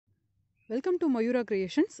Welcome to Mayura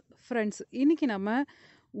creations friends. இன்றைக்கி நம்ம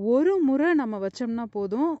ஒரு முறை நம்ம வச்சோம்னா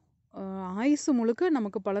போதும், ஆயுசு முழுக்க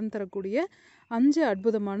நமக்கு பலன் தரக்கூடிய 5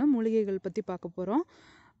 அற்புதமான மூலிகைகள் பற்றி பார்க்க போகிறோம்.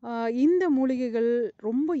 இந்த மூலிகைகள்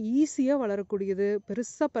ரொம்ப ஈஸியாக வளரக்கூடியது,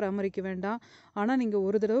 பெருசாக பராமரிக்க வேண்டாம். ஆனால் நீங்கள்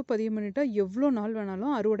ஒரு தடவை பதிவு பண்ணிட்டால் எவ்வளோ நாள்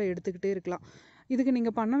வேணாலும் அறுவடை எடுத்துக்கிட்டே இருக்கலாம். இதுக்கு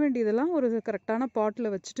நீங்கள் பண்ண வேண்டியதெல்லாம் ஒரு கரெக்டான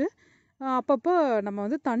பாட்டில் வச்சுட்டு அப்பப்போ நம்ம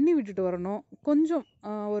வந்து தண்ணி விட்டுட்டு வரணும். கொஞ்சம்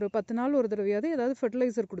ஒரு 10 நாள் ஒரு தடவையாவது ஏதாவது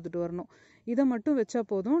ஃபெர்டிலைசர் கொடுத்துட்டு வரணும். இதை மட்டும் வச்சா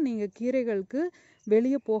போதும், நீங்கள் கீரைகளுக்கு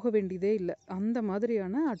வெளியே போக வேண்டியதே இல்லை. அந்த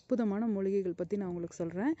மாதிரியான அற்புதமான மூலிகைகள் பற்றி நான் உங்களுக்கு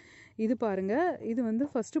சொல்கிறேன். இது பாருங்கள், இது வந்து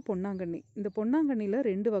ஃபஸ்ட்டு பொன்னாங்கண்ணி. இந்த பொன்னாங்கண்ணியில்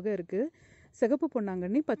 2 வகை இருக்குது. சிகப்பு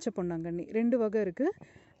பொன்னாங்கண்ணி, பச்சை பொன்னாங்கண்ணி 2 வகை இருக்குது.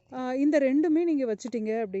 இந்த ரெண்டுமே நீங்கள்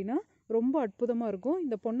வச்சிட்டிங்க அப்படின்னா ரொம்ப அற்புதமாக இருக்கும்.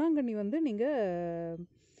 இந்த பொன்னாங்கண்ணி வந்து நீங்கள்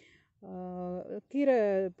கீரை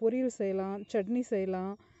பொரியல் செய்யலாம், சட்னி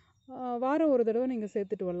செய்யலாம். வாரம் ஒரு தடவை நீங்கள்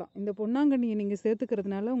சேர்த்துட்டு வரலாம். இந்த பொன்னாங்கண்ணியை நீங்கள்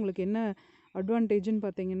சேர்த்துக்கிறதுனால உங்களுக்கு என்ன அட்வான்டேஜ்னு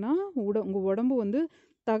பார்த்தீங்கன்னா, உங்கள் உடம்பு வந்து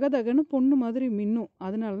தகதகன்னு பொண்ணு மாதிரி மின்னும்.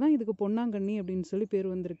 அதனால தான் இதுக்கு பொன்னாங்கண்ணி அப்படின்னு சொல்லி பேர்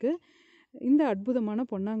வந்திருக்கு. இந்த அற்புதமான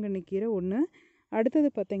பொன்னாங்கண்ணி கீரை ஒன்று.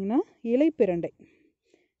 அடுத்தது பார்த்திங்கன்னா இலைப்பிரண்டை.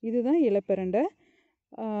 இதுதான் இலைப்பிரண்டை.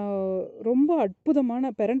 ரொம்ப அற்புதமான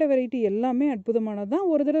பிரண்டை வெரைட்டி எல்லாமே அற்புதமானது தான்.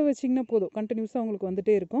 ஒரு தடவை வச்சிங்கன்னா போதும், கண்டினியூஸாக உங்களுக்கு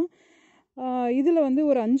வந்துகிட்டே இருக்கும். இதில் வந்து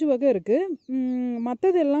ஒரு 5 வகை இருக்குது.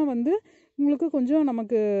 மற்றதெல்லாம் வந்து உங்களுக்கு கொஞ்சம்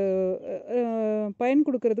நமக்கு பயன்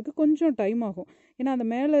கொடுக்கறதுக்கு கொஞ்சம் டைம் ஆகும். ஏன்னா அந்த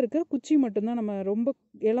மேலே இருக்க குச்சி மட்டும்தான், நம்ம ரொம்ப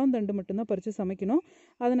இளந்தண்டு மட்டும்தான் பறித்து சமைக்கணும்.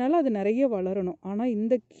 அதனால் அது நிறைய வளரணும். ஆனால்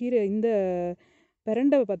இந்த கீரை, இந்த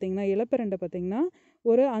பிரண்டை பார்த்திங்கன்னா, இலைப்பிரண்டை பார்த்திங்கன்னா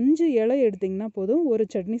ஒரு 5 இலை எடுத்திங்கன்னா போதும், ஒரு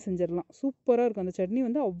சட்னி செஞ்சிடலாம். சூப்பராக இருக்கும். அந்த சட்னி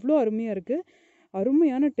வந்து அவ்வளோ அருமையாக இருக்குது.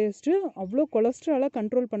 அருமையான டேஸ்ட்டு. அவ்வளோ கொலஸ்ட்ராலை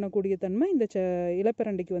கண்ட்ரோல் பண்ணக்கூடிய தன்மை இந்த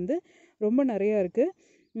இலைப்பிரண்டைக்கு வந்து ரொம்ப நிறையா இருக்குது.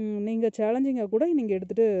 நீங்கள் சேலஞ்சிங்காக கூட நீங்கள்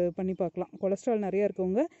எடுத்துகிட்டு பண்ணி பார்க்கலாம். கொலஸ்ட்ரால் நிறையா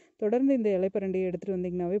இருக்கவங்க தொடர்ந்து இந்த இலைப்பிரண்டையை எடுத்துகிட்டு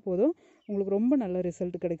வந்தீங்கன்னாவே போதும், உங்களுக்கு ரொம்ப நல்ல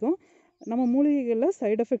ரிசல்ட் கிடைக்கும். நம்ம மூலிகைகளில்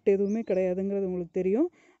சைடு எஃபெக்ட் எதுவுமே கிடையாதுங்கிறது உங்களுக்கு தெரியும்.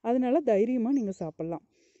 அதனால தைரியமாக நீங்கள் சாப்பிட்லாம்.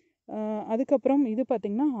 அதுக்கப்புறம் இது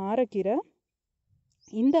பார்த்திங்கன்னா ஆரக்கீரை.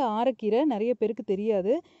 இந்த ஆரக்கீரை நிறைய பேருக்கு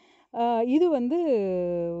தெரியாது. இது வந்து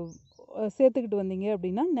சேர்த்துக்கிட்டு வந்தீங்க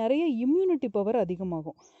அப்படின்னா நிறைய இம்யூனிட்டி பவர்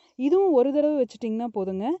அதிகமாகும். இதுவும் ஒரு தடவை வச்சுட்டிங்கன்னா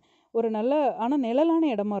போதுங்க. ஒரு நல்ல, ஆனால் நிழலான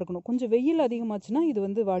இடமா இருக்கணும். கொஞ்சம் வெயில் அதிகமாச்சுன்னா இது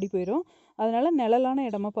வந்து வாடி போயிடும். அதனால் நிழலான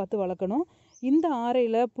இடமா பார்த்து வளர்க்கணும். இந்த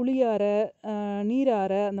ஆரையில் புளியாரை,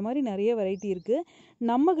 நீராரை, அந்த மாதிரி நிறைய வெரைட்டி இருக்குது.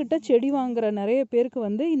 நம்மக்கிட்ட செடி வாங்குகிற நிறைய பேருக்கு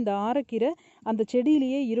வந்து இந்த ஆரக்கீரை அந்த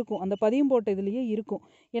செடியிலேயே இருக்கும், அந்த பதியம் போட்ட இதுலேயே இருக்கும்.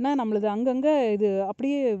 ஏன்னா நம்மளது அங்கங்கே இது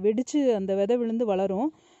அப்படியே வெடித்து அந்த விதை விழுந்து வளரும்.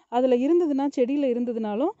 அதில் இருந்ததுன்னா, செடியில்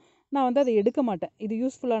இருந்ததுனாலும் நான் வந்து அதை எடுக்க மாட்டேன், இது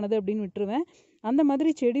யூஸ்ஃபுல்லானது அப்படின்னு விட்டுருவேன். அந்த மாதிரி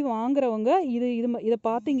செடி வாங்குறவங்க இதை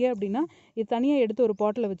பார்த்தீங்க அப்படின்னா இது தனியாக எடுத்து ஒரு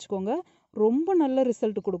பாட்டில் வச்சுக்கோங்க. ரொம்ப நல்ல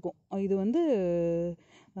ரிசல்ட் கொடுக்கும். இது வந்து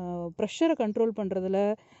ப்ரெஷரை கண்ட்ரோல் பண்ணுறதுல,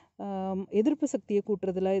 எதிர்ப்பு சக்தியை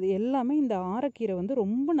கூட்டுறதுல, இது எல்லாமே இந்த ஆரக்கீரை வந்து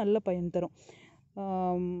ரொம்ப நல்ல பயன் தரும்.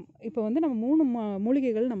 இப்போ வந்து நம்ம 3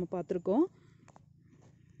 மூலிகைகள் நம்ம பார்த்துருக்கோம்.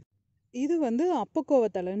 இது வந்து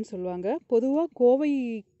அப்பக்கோவத்தலைன்னு சொல்லுவாங்க. பொதுவாக கோவை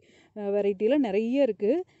வெரைட்டியில் நிறைய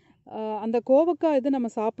இருக்குது. அந்த கோவக்காய் இது நம்ம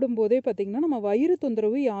சாப்பிடும்போதே பார்த்திங்கன்னா நம்ம வயிறு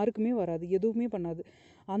தொந்தரவு யாருக்குமே வராது, எதுவுமே பண்ணாது.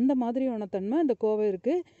 அந்த மாதிரியான தன்மை இந்த கோவை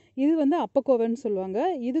இருக்குது. இது வந்து அப்பக்கோவைன்னு சொல்லுவாங்க.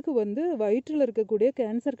 இதுக்கு வந்து வயிற்றில் இருக்கக்கூடிய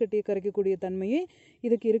கேன்சர் கட்டியை கரைக்கக்கூடிய தன்மையே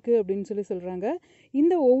இதுக்கு இருக்குது அப்படின்னு சொல்லி சொல்கிறாங்க.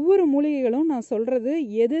 இந்த ஒவ்வொரு மூலிகைகளும் நான் சொல்கிறது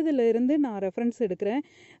எதிலிருந்து நான் ரெஃபரன்ஸ் எடுக்கிறேன்,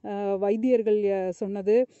 வைத்தியர்கள்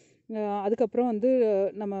சொன்னது, அதுக்கப்புறம் வந்து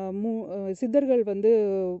நம்ம சித்தர்கள் வந்து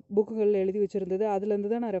புக்குகள் எழுதி வச்சுருந்தது,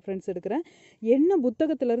 அதுலேருந்து தான் நான் ரெஃபரன்ஸ் எடுக்கிறேன். என்ன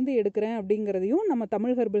புத்தகத்திலேருந்து எடுக்கிறேன் அப்படிங்கிறதையும் நம்ம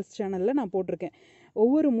தமிழ் ஹெர்பல்ஸ் சேனலில் நான் போட்டிருக்கேன்.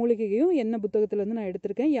 ஒவ்வொரு மூலிகையும் என்ன புத்தகத்துலேருந்து நான்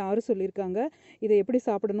எடுத்திருக்கேன், யார் சொல்லியிருக்காங்க, இதை எப்படி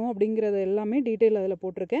சாப்பிடணும் அப்படிங்கிறத எல்லாமே டீட்டெயில் அதில்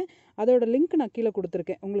போட்டிருக்கேன். அதோட லிங்க் நான் கீழே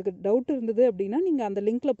கொடுத்துருக்கேன். உங்களுக்கு டவுட் இருந்தது அப்படின்னா நீங்கள் அந்த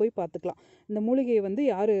லிங்க்கில் போய் பார்த்துக்கலாம், இந்த மூலிகையை வந்து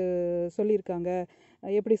யார் சொல்லியிருக்காங்க,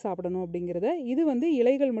 எப்படி சாப்பிடணும் அப்படிங்கிறத. இது வந்து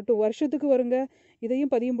இலைகள் மட்டும் வருஷத்துக்கு வருங்க.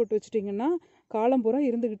 இதையும் பதியம் போட்டு வச்சுட்டிங்கன்னா காலம் பூரா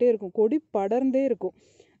இருந்துக்கிட்டே இருக்கும், கொடி படர்ந்தே இருக்கும்.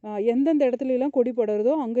 எந்தெந்த இடத்துலலாம் கொடி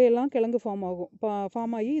படருதோ அங்கெல்லாம் கிழங்கு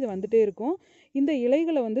ஃபார்ம் ஆகி இது வந்துகிட்டே இருக்கும். இந்த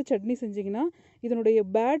இலைகளை வந்து சட்னி செஞ்சிங்கன்னா இதனுடைய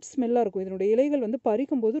பேட் ஸ்மெல்லாக இருக்கும். இதனுடைய இலைகள் வந்து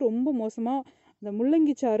பறிக்கும்போது ரொம்ப மோசமாக இந்த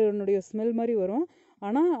முள்ளங்கி சாறுனுடைய ஸ்மெல் மாதிரி வரும்.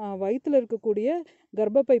 ஆனால் வயிற்றில் இருக்கக்கூடிய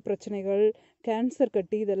கர்ப்பப்பை பிரச்சனைகள், கேன்சர்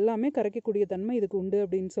கட்டி, இதெல்லாமே கரைக்கக்கூடிய தன்மை இதுக்கு உண்டு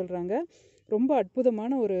அப்படின்னு சொல்கிறாங்க. ரொம்ப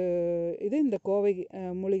அற்புதமான ஒரு இது இந்த கோவை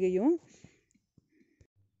மூலிகையும்.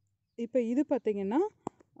 இப்போ இது பார்த்திங்கன்னா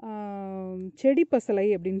செடி பசலை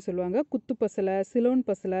அப்படின்னு சொல்லுவாங்க. குத்து பசலை, சிலோன்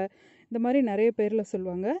பசலை, இந்த மாதிரி நிறைய பேரில்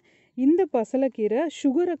சொல்லுவாங்க. இந்த பசலைக்கீரை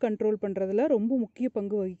சுகரை கண்ட்ரோல் பண்ணுறதுல ரொம்ப முக்கிய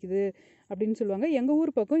பங்கு வகிக்குது அப்படின்னு சொல்லுவாங்க. எங்கள்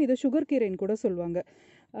ஊர் பக்கம் இதை சுகர் கீரைன்னு கூட சொல்லுவாங்க.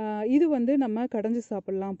 இது வந்து நம்ம கடைஞ்சி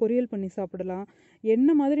சாப்பிடலாம், பொரியல் பண்ணி சாப்பிடலாம். என்ன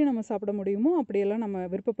மாதிரி நம்ம சாப்பிட முடியுமோ அப்படியெல்லாம் நம்ம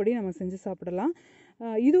விருப்பப்படி நம்ம செஞ்சு சாப்பிடலாம்.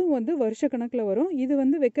 இதுவும் வந்து வருஷக்கணக்கில் வரும். இது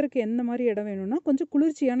வந்து வைக்கிறதுக்கு எந்த மாதிரி இடம் வேணும்னா கொஞ்சம்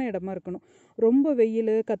குளிர்ச்சியான இடமா இருக்கணும். ரொம்ப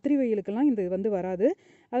வெயில், கத்திரி வெயிலுக்கெல்லாம் இது வந்து வராது.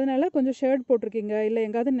 அதனால கொஞ்சம் ஷேட் போட்டிருக்கீங்க, இல்லை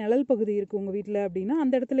எங்காவது நிழல் பகுதி இருக்குது உங்கள் வீட்டில் அப்படின்னா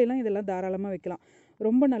அந்த இடத்துல எல்லாம் இதெல்லாம் தாராளமாக வைக்கலாம்.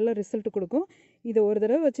 ரொம்ப நல்ல ரிசல்ட் கொடுக்கும். இதை ஒரு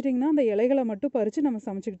தடவை வச்சுட்டிங்கன்னா அந்த இலைகளை மட்டும் பறித்து நம்ம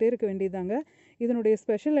சமைச்சிக்கிட்டே இருக்க வேண்டியதாங்க. இதனுடைய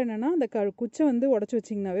ஸ்பெஷல் என்னென்னா அந்த குச்சை வந்து உடச்சி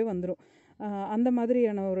வச்சிங்கனாவே வந்துடும். அந்த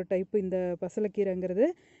மாதிரியான ஒரு டைப்பு இந்த பசலைக்கீரைங்கிறது.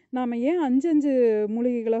 நாம் ஏன் 5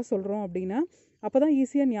 மூலிகைகளாக சொல்கிறோம் அப்படின்னா அப்போ தான்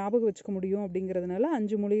ஈஸியாக ஞாபகம் வச்சுக்க முடியும் அப்படிங்கிறதுனால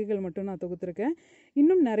 5 மூலிகைகள் மட்டும் நான் தொகுத்துருக்கேன்.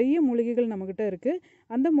 இன்னும் நிறைய மூலிகைகள் நம்மக்கிட்ட இருக்குது.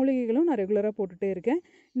 அந்த மூலிகைகளும் நான் ரெகுலராக போட்டுகிட்டே இருக்கேன்.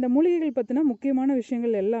 இந்த மூலிகைகள் பற்றின முக்கியமான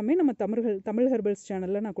விஷயங்கள் எல்லாமே நம்ம தமிழ் ஹெர்பல்ஸ்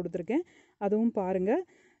சேனலில் நான் கொடுத்துருக்கேன். அதுவும் பாருங்கள்.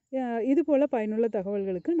 இது போல் பயனுள்ள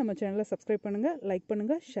தகவல்களுக்கு நம்ம சேனலை சப்ஸ்கிரைப் பண்ணுங்கள், லைக்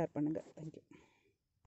பண்ணுங்கள், ஷேர் பண்ணுங்கள். தேங்க்யூ.